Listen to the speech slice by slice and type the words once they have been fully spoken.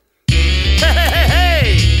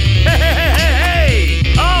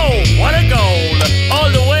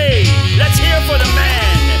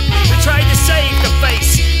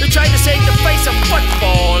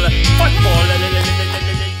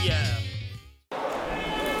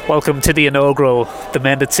Welcome to the inaugural The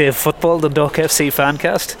Men That Save Football Dundalk FC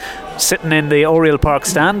fancast. Sitting in the Oriel Park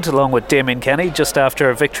stand along with Damien Kenny just after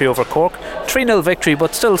a victory over Cork. 3-0 victory,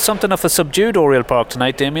 but still something of a subdued Oriel Park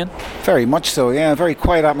tonight, Damien. Very much so, yeah. Very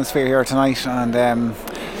quiet atmosphere here tonight, and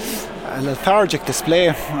a lethargic display,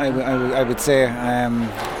 I would say.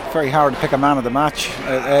 Very hard to pick a man of the match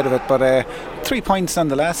out of it, but 3 points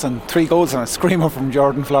nonetheless, and 3 goals and a screamer from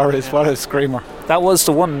Jordan Flores. What a screamer. That was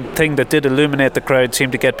the one thing that did illuminate the crowd,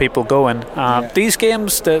 seemed to get people going. These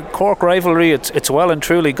games, the Cork rivalry, it's well and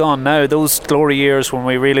truly gone now. Those glory years when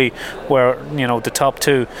we really were, the top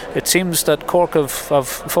two, it seems that Cork have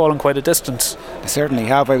fallen quite a distance. They certainly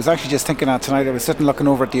have. I was actually just thinking that tonight. I was sitting looking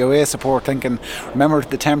over at the away support thinking, remember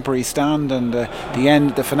the temporary stand and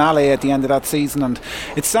the finale at the end of that season, and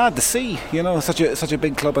it's sad to see, such a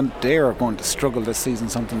big club, and they are going to struggle this season,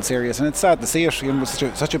 something serious, and it's sad to see it,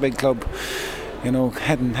 such a big club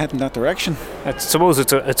heading that direction. I suppose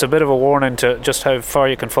it's a bit of a warning to just how far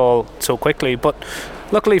you can fall so quickly, but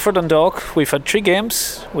luckily for Dundalk, we've had 3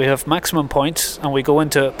 games, we have maximum points, and we go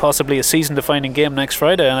into possibly a season-defining game next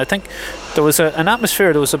Friday. And I think there was an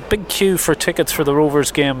atmosphere, there was a big queue for tickets for the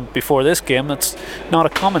Rovers game before this game. That's not a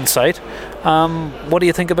common sight. What do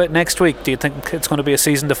you think about next week? Do you think it's going to be a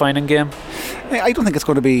season-defining game? I don't think it's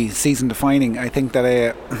going to be season-defining. I think that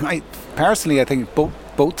I think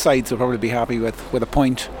both sides will probably be happy with a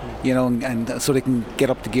point, and so they can get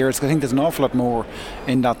up the gears. I think there's an awful lot more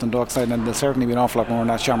in that Dundalk side, and there'll certainly be an awful lot more in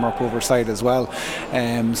that Shamrock Rovers side as well.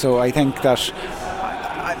 So I think that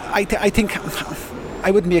I think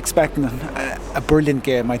I wouldn't be expecting a brilliant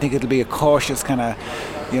game. I think it'll be a cautious kind of,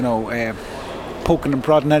 poking and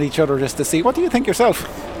prodding at each other just to see. What do you think yourself?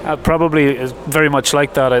 Probably is very much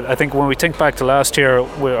like that. I think when we think back to last year,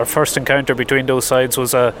 our first encounter between those sides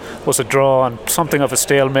was a draw and something of a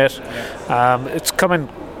stalemate. It's coming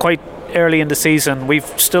quite early in the season. We've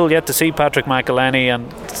still yet to see Patrick McElhenney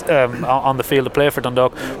and on the field to play for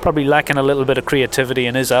Dundalk, probably lacking a little bit of creativity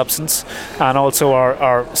in his absence, and also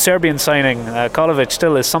our Serbian signing Kolovic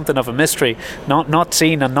still is something of a mystery, not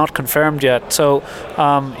seen and not confirmed yet. So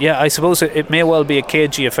I suppose it may well be a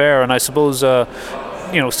cagey affair, and I suppose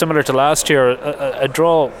similar to last year, a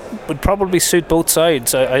draw would probably suit both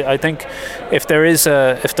sides. I think if there is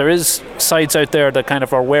sides out there that kind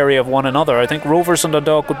of are wary of one another, I think Rovers and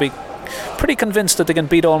Dundalk would be pretty convinced that they can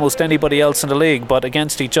beat almost anybody else in the league, but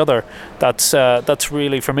against each other, that's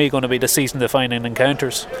really for me going to be the season-defining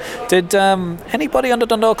encounters. Did anybody on the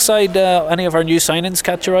Dundalk side, any of our new signings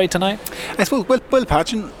catch your eye tonight? I suppose Will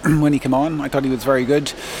Patchen, when he came on, I thought he was very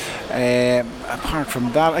good. Apart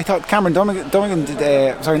from that, I thought Cameron Donegan did,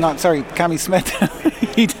 Cammy Smith.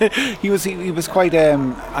 he was quite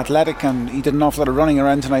athletic, and he did an awful lot of running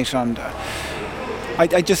around tonight, and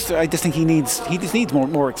I just think he needs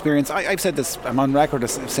more experience. I've said this, I'm on record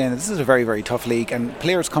as saying that this is a very, very tough league, and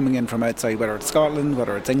players coming in from outside, whether it's Scotland,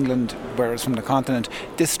 whether it's England, whether it's from the continent,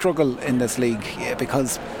 they struggle in this league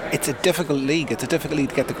because it's a difficult league. It's a difficult league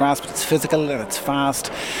to get the grasp. It's physical and it's fast.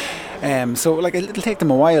 So it'll take them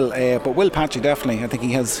a while. But Will Patchett, definitely, I think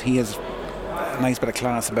he has a nice bit of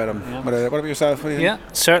class about him. Yeah. What about yourself? Yeah,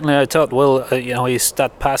 certainly. I thought Will, he's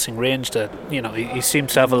that passing range that he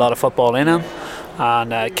seems to have a lot of football in him.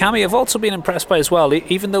 And Cammy I've also been impressed by as well.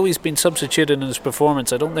 Even though he's been substituted in his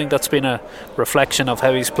performance, I don't think that's been a reflection of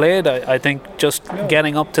how he's played. I think just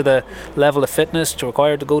getting up to the level of fitness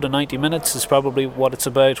required to go to 90 minutes is probably what it's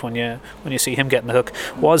about when you see him getting the hook.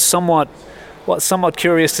 Was somewhat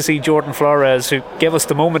curious to see Jordan Flores, who gave us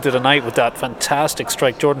the moment of the night with that fantastic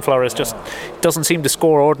strike. Jordan Flores just doesn't seem to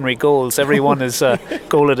score ordinary goals. Everyone is a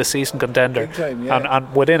goal of the season contender. Time, yeah.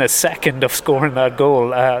 And within a second of scoring that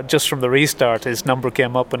goal, just from the restart, his number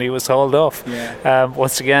came up and he was hauled off. Yeah.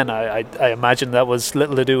 Once again, I imagine that was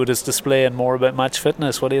little to do with his display and more about match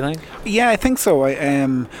fitness. What do you think? Yeah, I think so.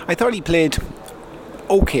 I thought he played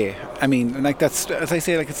okay. I mean, like that's, as I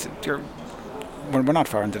say, like we're not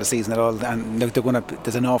far into the season at all, and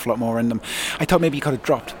there's an awful lot more in them. I thought maybe he could have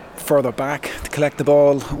dropped further back to collect the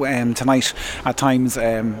ball tonight at times.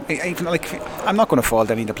 Even I'm not going to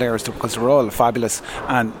fault any of the players because they're all fabulous,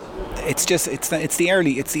 and it's the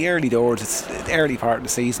early doors, it's the early part of the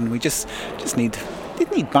season. We just need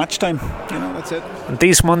match time, that's it.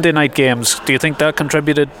 These Monday night games, do you think that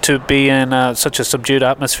contributed to being such a subdued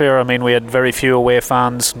atmosphere? I mean, we had very few away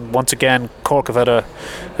fans. Once again, Cork have had a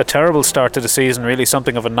terrible start to the season, really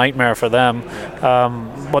something of a nightmare for them.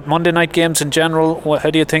 But Monday night games in general, how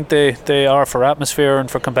do you think they are for atmosphere and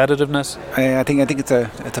for competitiveness? I think it's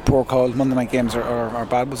a poor call. Monday night games are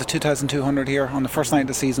bad. Was it 2,200 here on the first night of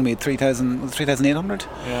the season? We had 3,800.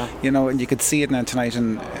 Yeah. And you could see it now tonight,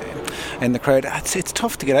 and in the crowd. It's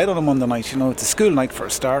tough to get out on a Monday night. It's a school night for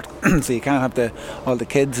a start, so you can't have all the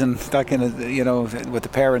kids and that kind of, with the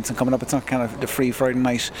parents and coming up. It's not kind of the free Friday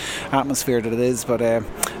night atmosphere that it is. But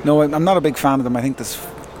no, I'm not a big fan of them. I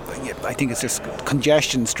think it's just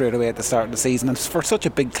congestion straight away at the start of the season, and for such a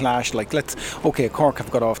big clash, Cork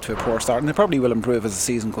have got off to a poor start, and they probably will improve as the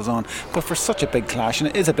season goes on, but for such a big clash, and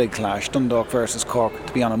it is a big clash, Dundalk versus Cork,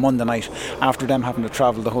 to be on a Monday night after them having to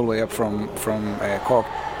travel the whole way up from Cork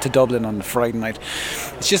to Dublin on the Friday night,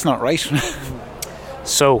 it's just not right.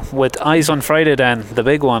 So with eyes on Friday then, the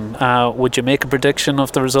big one, would you make a prediction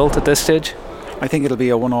of the result at this stage? I think it'll be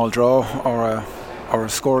a 1-1 draw or a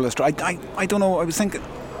scoreless draw. I don't know, I was thinking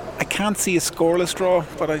I can't see a scoreless draw,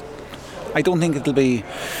 but I don't think it'll be,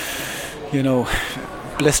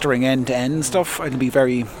 blistering end to end stuff. It'll be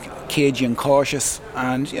very cagey and cautious,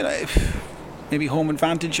 and maybe home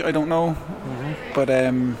advantage. I don't know, but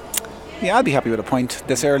I'll be happy with a point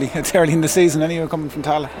this early. It's early in the season anyway, coming from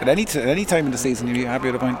Tala. At any time in the season, you'll be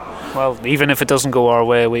happy with a point. Well, even if it doesn't go our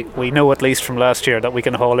way, we know at least from last year that we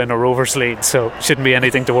can haul in a Rovers lead, so shouldn't be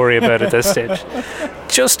anything to worry about at this stage.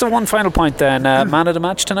 Just one final point then, man of the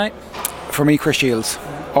match tonight? For me, Chris Shields.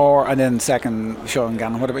 And then second, Sean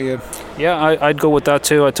Gannon. What about you? Yeah, I'd go with that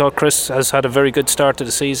too. I thought Chris has had a very good start to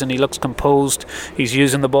the season. He looks composed. He's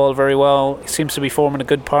using the ball very well. He seems to be forming a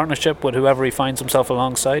good partnership with whoever he finds himself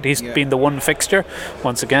alongside. He's been the one fixture.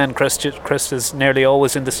 Once again, Chris is nearly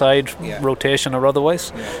always in the side, rotation or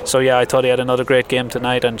otherwise. So I thought he had another great game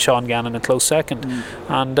tonight, and Sean Gannon a close second.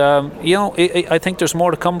 And I think there's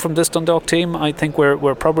more to come from this Dundalk team. I think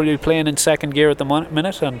we're probably playing in second gear at the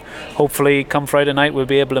minute, and hopefully come Friday night we'll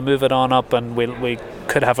be able to move it on up, and we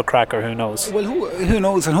could have a cracker. Who knows? Well, who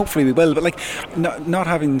knows, and hopefully we will. But not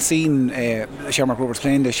having seen Shamrock Rovers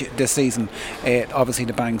playing this season, obviously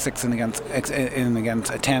the bang 6 in against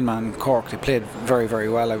a 10-man Cork, they played very, very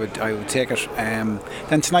well. I would take it.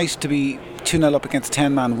 Then tonight to be 2-0 up against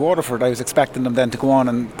 10-man Waterford, I was expecting them then to go on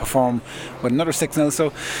and perform with another 6-0.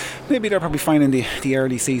 So maybe they're probably finding the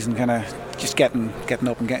early season kind of just getting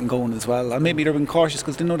up and getting going as well. And maybe they're being cautious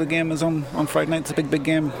because they know the game is on Friday night. It's a big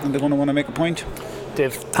game, and they're going to want to make a point.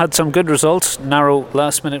 They've had some good results, narrow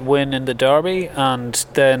last minute win in the derby, and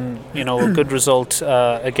then a good result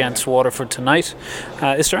against Waterford tonight.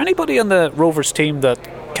 Is there anybody on the Rovers team that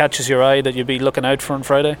catches your eye that you'd be looking out for on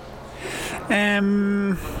Friday?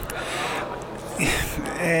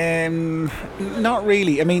 Not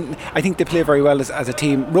really. I mean, I think they play very well as a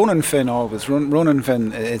team. Ronan Finn always. Ronan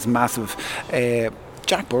Finn is massive.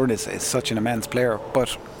 Jack Byrne is such an immense player,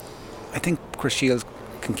 but I think Chris Shields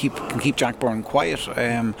can keep Jack Byrne quiet.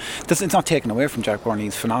 It's not taken away from Jack Byrne.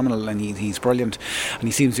 He's phenomenal and he's brilliant, and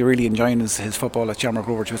he seems to be really enjoying his football at Shamrock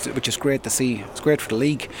Rovers, which is great to see. It's great for the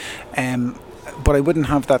league, but I wouldn't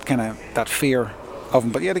have that fear of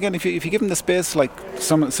him. But yet again, if you give him the space, like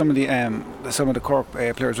some of the Cork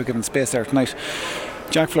players were given space there tonight,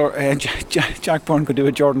 Jack Byrne could do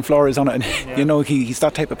a Jordan Flores on it, and he's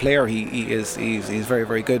that type of player. He's very,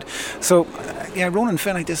 very good. So Ronan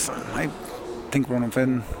Finn, I think Ronan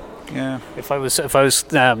Finn. Yeah. If I was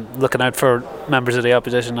looking out for members of the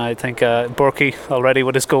opposition, I think Burkey already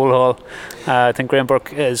with his goal haul. I think Graham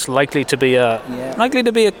Burke is likely to be a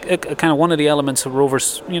kind of one of the elements of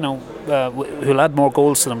Rovers, who'll add more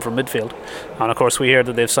goals to them from midfield. And of course, we hear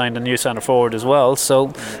that they've signed a new centre forward as well.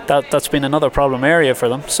 So that's been another problem area for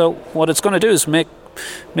them. So what it's going to do is make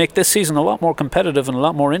this season a lot more competitive and a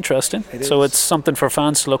lot more interesting. It's something for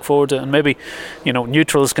fans to look forward to, and maybe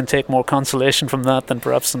neutrals can take more consolation from that than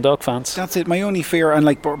perhaps Dundalk fans. That's it. My only fear, and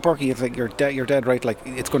like Burkey, it's like you're dead right. Like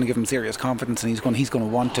it's going to give him serious confidence, and he's going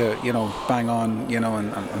to want to bang on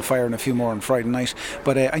and fire in a few more on Friday night.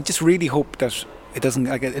 But I just really hope that it doesn't,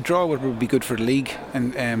 like a draw would be good for the league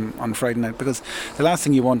and on Friday night, because the last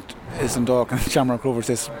thing you want is Dundalk and Shamrock Rovers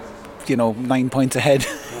this 9 points ahead.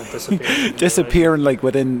 Disappearing like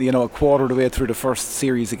within a quarter of the way through the first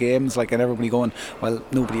series of games, and everybody going, well,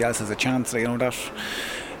 nobody else has a chance. You don't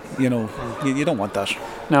want that.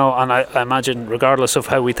 No, and I imagine regardless of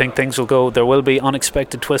how we think things will go, there will be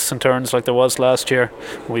unexpected twists and turns like there was last year.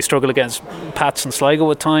 We struggled against Pats and Sligo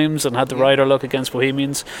at times and had the Ryder luck against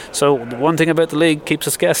Bohemians. So the one thing about the league keeps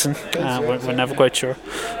us guessing. We're never quite sure.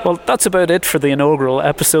 Well, that's about it for the inaugural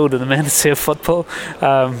episode of the Men That Save Football.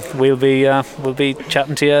 We'll be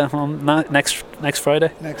chatting to you on next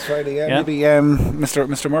Friday. Next Friday, yeah. Maybe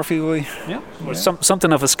Mr. Murphy will. Yeah. We're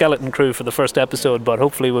something of a skeleton crew for the first episode, but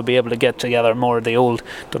hopefully we'll be able to get together more of the old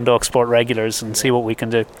Dundalk Sport regulars and see what we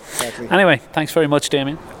can do. Exactly. Anyway, thanks very much,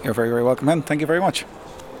 Damien. You're very, very welcome, man. Thank you very much.